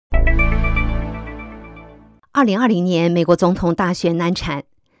2020年美国总统大选难产，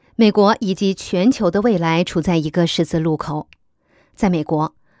美国以及全球的未来处在一个十字路口。在美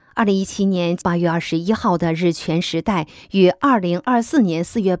国，2017年8月21号的日全时代与2024年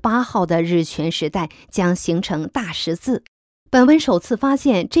4月8号的日全时代将形成大十字。本文首次发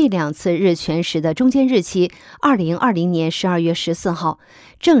现这两次日全食的中间日期2020年12月14号，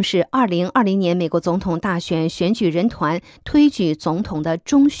正是2020年美国总统大选选举人团推举总统的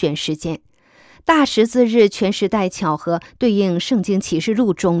中选时间。大十字日全时代巧合对应圣经启示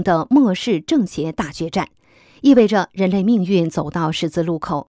录中的末世正邪大决战，意味着人类命运走到十字路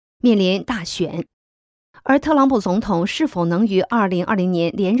口，面临大选。而特朗普总统是否能于2020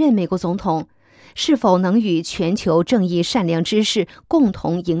年连任美国总统，是否能与全球正义善良之士共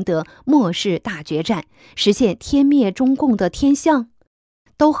同赢得末世大决战，实现天灭中共的天象，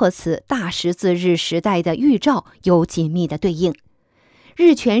都和此大十字日时代的预兆有紧密的对应。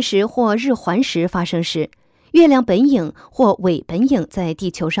日全食或日环食发生时，月亮本影或伪本影在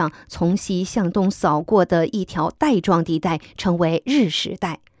地球上从西向东扫过的一条带状地带称为日食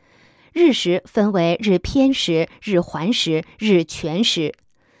带。日食分为日偏食、日环食、日全食。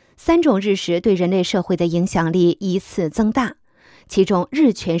三种日食对人类社会的影响力依次增大，其中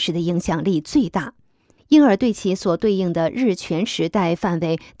日全食的影响力最大，因而对其所对应的日全时代范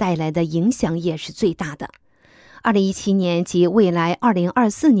围带来的影响也是最大的。2017年及未来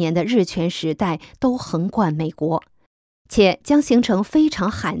2024年的日全时代都横贯美国，且将形成非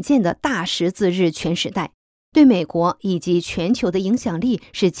常罕见的大十字日全时代，对美国以及全球的影响力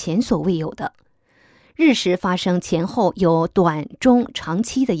是前所未有的。日食发生前后有短、中、长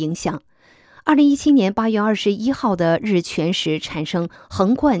期的影响。2017年8月21号的日全食产生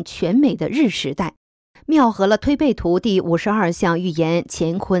横贯全美的日时代，妙合了推背图第52项预言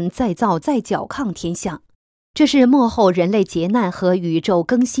乾坤再造再矫抗天象，这是末后人类劫难和宇宙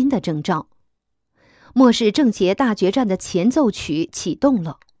更新的征兆。末世正邪大决战的前奏曲启动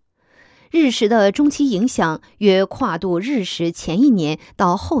了。日食的中期影响约跨度日食前1年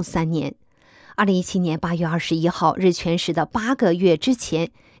到后3年。2017年8月21号日全食的8个月之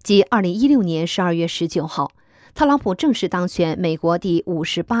前，即2016年12月19号，特朗普正式当选美国第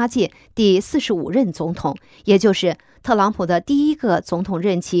58届第45任总统，也就是特朗普的第一个总统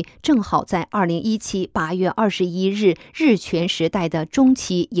任期正好在2017 8月21日日全时代的中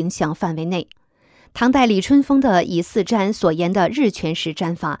期影响范围内。唐代李春风的以四占所言的日全食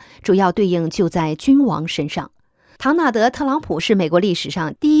占法，主要对应就在君王身上。唐纳德·特朗普是美国历史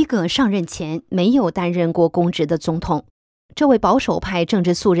上第一个上任前没有担任过公职的总统。这位保守派政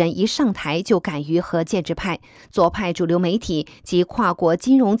治素人一上台就敢于和建制派、左派主流媒体及跨国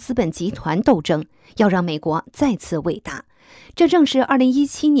金融资本集团斗争，要让美国再次伟大。这正是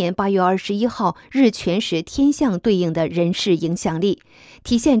2017年8月21号日全食天象对应的人事影响力，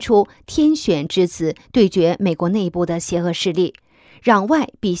体现出天选之子对决美国内部的邪恶势力，攘外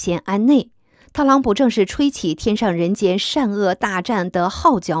必先安内。特朗普正是吹起天上人间善恶大战的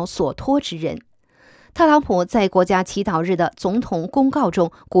号角所托之人。特朗普在国家祈祷日的总统公告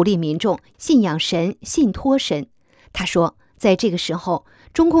中鼓励民众信仰神、信托神。他说，在这个时候，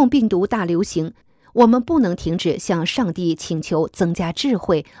中共病毒大流行，我们不能停止向上帝请求增加智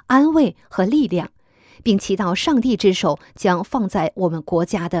慧、安慰和力量，并祈祷上帝之手将放在我们国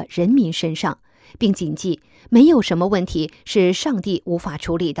家的人民身上，并谨记没有什么问题是上帝无法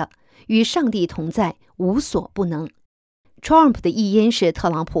处理的，与上帝同在，无所不能。Trump 的译音是特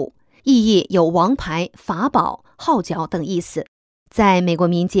朗普，意义有王牌、法宝、号角等意思。在美国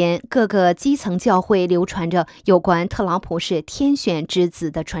民间，各个基层教会流传着有关特朗普是天选之子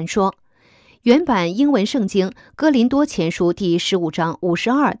的传说。原版英文圣经哥林多前书第15章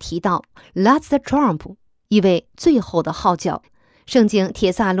52提到 That's the trump， 意为最后的号角。圣经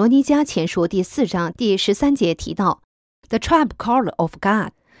帖撒罗尼迦前书第4章第13节提到 The trump call of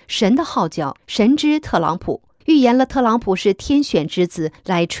God， 神的号角，神之特朗普，预言了特朗普是天选之子，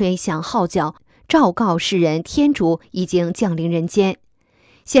来吹响号角，昭告世人天主已经降临人间。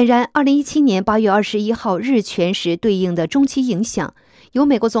显然2017年8月21号日全食对应的中期影响，由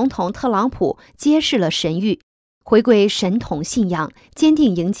美国总统特朗普揭示了神谕，回归神统信仰，坚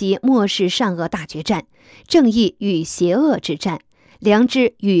定迎击末世善恶大决战，正义与邪恶之战，良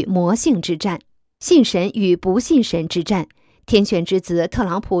知与魔性之战，信神与不信神之战。天选之子特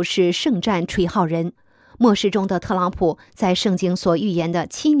朗普是圣战吹号人。末世中的特朗普在圣经所预言的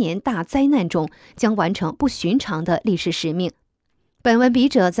7年大灾难中，将完成不寻常的历史使命。本文笔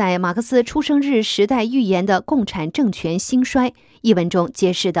者在马克思出生日时代预言的共产政权兴衰一文中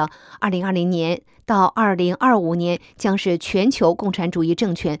揭示的2020年到2025年将是全球共产主义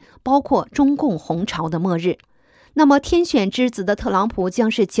政权，包括中共洪朝的末日。那么天选之子的特朗普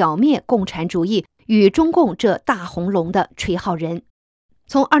将是剿灭共产主义与中共这大红龙的吹号人。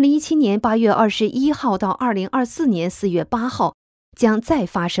从2017年8月21号到2024年4月8号，将再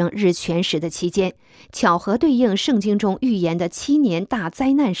发生日全食的期间，巧合对应圣经中预言的7年大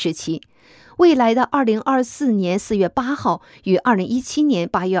灾难时期。未来的2024年4月8号与2017年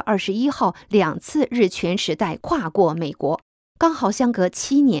8月21号2次日全食带跨过美国，刚好相隔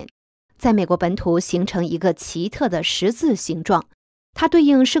7年，在美国本土形成一个奇特的十字形状，它对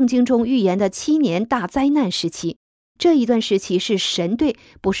应圣经中预言的7年大灾难时期。这一段时期是神对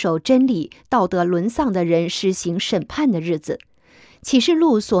不受真理、道德沦丧的人施行审判的日子。启示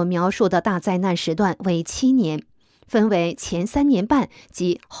录所描述的大灾难时段为7年，分为前3年半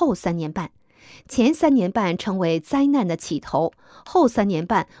及后3年半。前3年半称为灾难的起头，后3年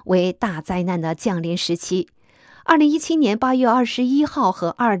半为大灾难的降临时期。2017年8月21号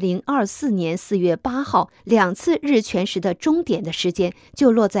和2024年4月8号2次日全食的终点的时间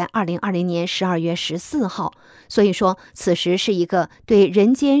就落在2020年12月14号，所以说此时是一个对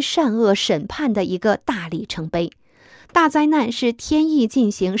人间善恶审判的一个大里程碑。大灾难是天意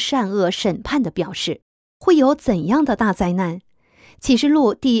进行善恶审判的表示。会有怎样的大灾难？启示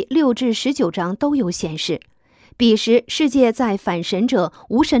录第6至19章都有显示。彼时世界在反神者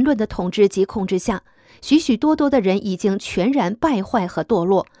无神论的统治及控制下，许许多多的人已经全然败坏和堕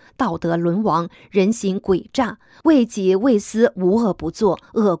落，道德沦亡，人心诡诈，为己为私，无恶不作，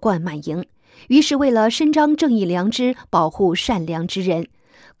恶贯满盈。于是为了伸张正义良知，保护善良之人，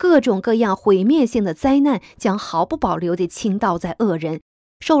各种各样毁灭性的灾难将毫不保留地倾倒在恶人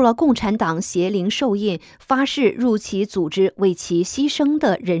受了共产党邪灵受印，发誓入其组织为其牺牲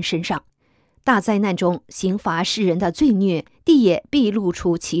的人身上。大灾难中刑罚世人的罪孽，地也必露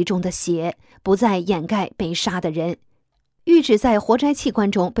出其中的血，不再掩盖被杀的人，喻指在活摘器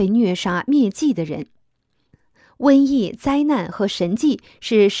官中被虐杀灭迹的人。瘟疫、灾难和神迹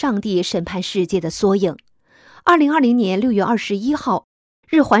是上帝审判世界的缩影。2020年6月21号，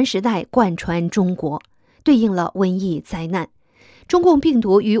日环时代贯穿中国，对应了瘟疫灾难。中共病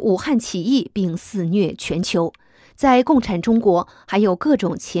毒与武汉起义并肆虐全球，在共产中国还有各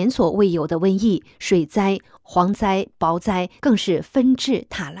种前所未有的瘟疫、水灾、蝗灾、雹灾，更是纷至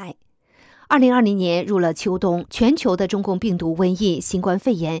沓来。2020年入了秋冬，全球的中共病毒瘟疫、新冠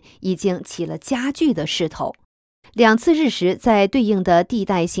肺炎已经起了加剧的势头。2次日食在对应的地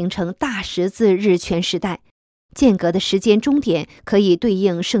带形成大十字日全食带，间隔的时间终点可以对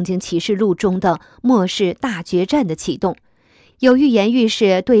应圣经启示录中的末世大决战的启动。有预言预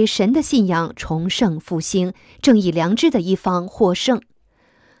示对神的信仰重盛复兴，正义良知的一方获胜。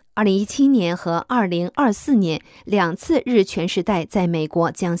2017年和2024年2次日全食带在美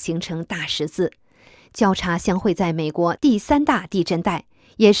国将形成大十字，交叉相会在美国第3大地震带，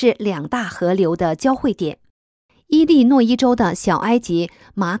也是2大河流的交汇点——伊利诺伊州的小埃及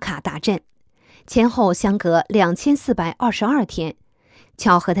马卡大震，前后相隔2422天。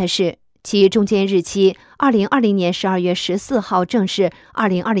巧合的是，其中间日期2020年12月14号正是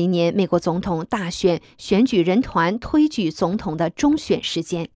2020年美国总统大选选举人团推举总统的中选时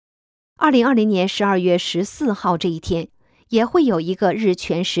间。2020年12月14号这一天，也会有一个日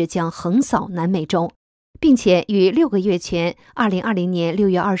全食将横扫南美洲，并且与6个月前2020年6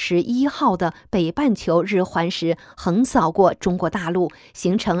月21号的北半球日环食横扫过中国大陆，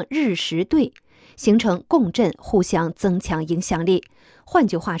形成日食对，形成共振，互相增强影响力。换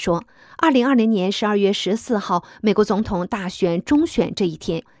句话说，2020年12月14号美国总统大选中选这一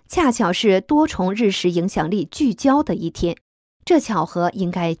天，恰巧是多重日食影响力聚焦的一天。这巧合应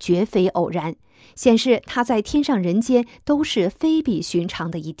该绝非偶然，显示它在天上人间都是非比寻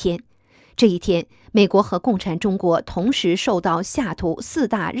常的一天。这一天，美国和共产中国同时受到下图4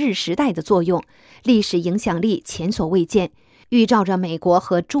大日食带的作用，历史影响力前所未见，预兆着美国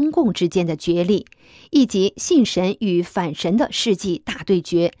和中共之间的角力，以及信神与反神的世纪大对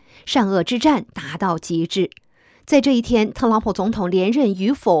决，善恶之战达到极致。在这一天，特朗普总统连任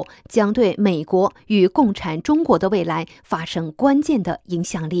与否将对美国与共产中国的未来发生关键的影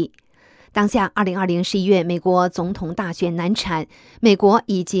响力。当下2020 11月美国总统大选难产，美国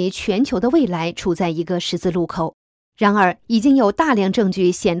以及全球的未来处在一个十字路口。然而，已经有大量证据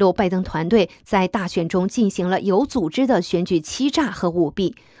显露拜登团队在大选中进行了有组织的选举欺诈和舞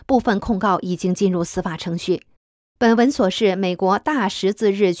弊，部分控告已经进入司法程序。本文所示美国大十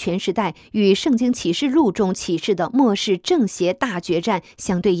字日全食带与圣经启示录中启示的末世正邪大决战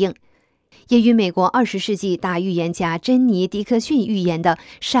相对应，也与美国20世纪大预言家珍妮·迪克逊预言的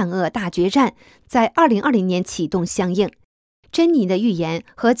善恶大决战在2020年启动相应。珍妮的预言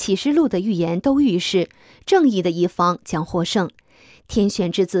和启示录的预言都预示正义的一方将获胜。天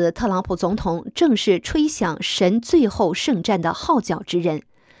选之子特朗普总统正是吹响神最后圣战的号角之人。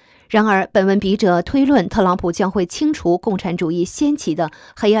然而，本文笔者推论，特朗普将会清除共产主义掀起的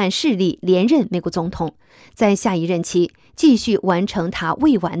黑暗势力，连任美国总统，在下一任期继续完成他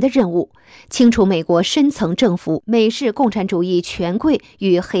未完的任务，清除美国深层政府、美式共产主义权贵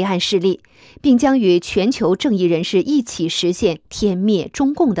与黑暗势力，并将与全球正义人士一起实现天灭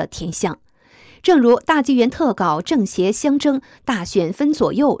中共的天象。正如大纪元特稿正邪相争，大选分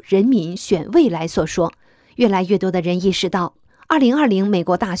左右，人民选未来所说，越来越多的人意识到2020美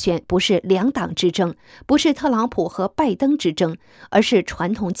国大选不是两党之争，不是特朗普和拜登之争，而是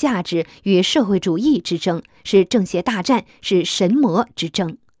传统价值与社会主义之争，是正邪大战，是神魔之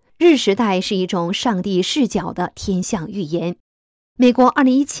争。日时代是一种上帝视角的天象预言。美国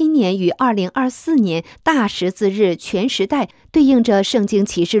2017年与2024年大十字日全时代对应着圣经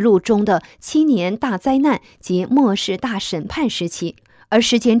启示录中的7年大灾难及末世大审判时期，而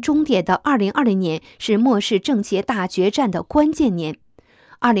时间终点的2020年是末世正邪大决战的关键年。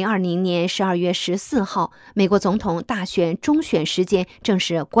2020年12月14号，美国总统大选中选时间正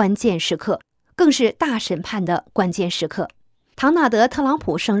是关键时刻，更是大审判的关键时刻。唐纳德·特朗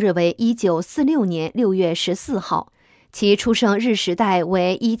普生日为1946年6月14号，其出生日时代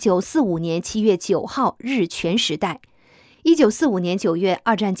为1945年7月9号日全时代。1945年9月，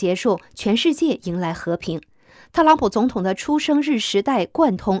二战结束，全世界迎来和平。特朗普总统的出生日时代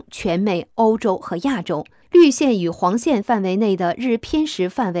贯通全美、欧洲和亚洲，绿线与黄线范围内的日偏食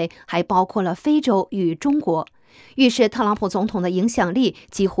范围还包括了非洲与中国，预示特朗普总统的影响力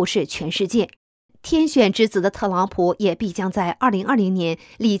几乎是全世界。天选之子的特朗普也必将在2020年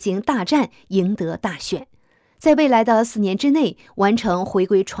历经大战赢得大选，在未来的4年之内完成回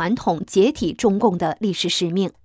归传统、解体中共的历史使命。